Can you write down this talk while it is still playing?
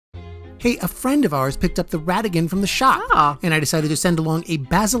Hey, a friend of ours picked up the Ratigan from the shop, and I decided to send along a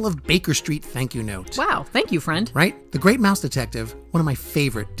Basil of Baker Street thank you note. Wow, thank you, friend. Right? The Great Mouse Detective, one of my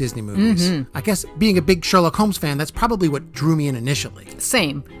favorite Disney movies. I guess being a big Sherlock Holmes fan, that's probably what drew me in initially.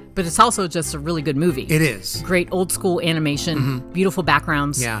 Same, but it's also just a really good movie. It is. Great old school animation, beautiful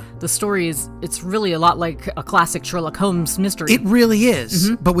backgrounds. Yeah. The story it's really a lot like a classic Sherlock Holmes mystery. It really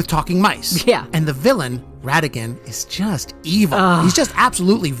is, but with talking mice. Yeah. And the villain, Ratigan, is just evil. He's just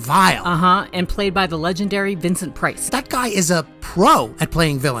absolutely vile. And played by the legendary Vincent Price. That guy is a pro at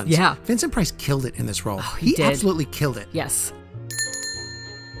playing villains. Yeah. Vincent Price killed it in this role. He did. Absolutely killed it. Yes.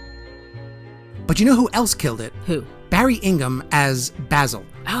 But you know who else killed it? Who? Barry Ingham as Basil.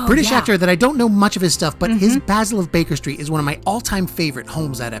 Oh, British yeah. actor that I don't know much of his stuff, but his Basil of Baker Street is one of my all-time favorite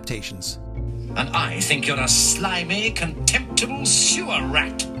Holmes adaptations. And I think you're a slimy, contemptible sewer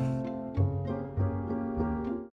rat.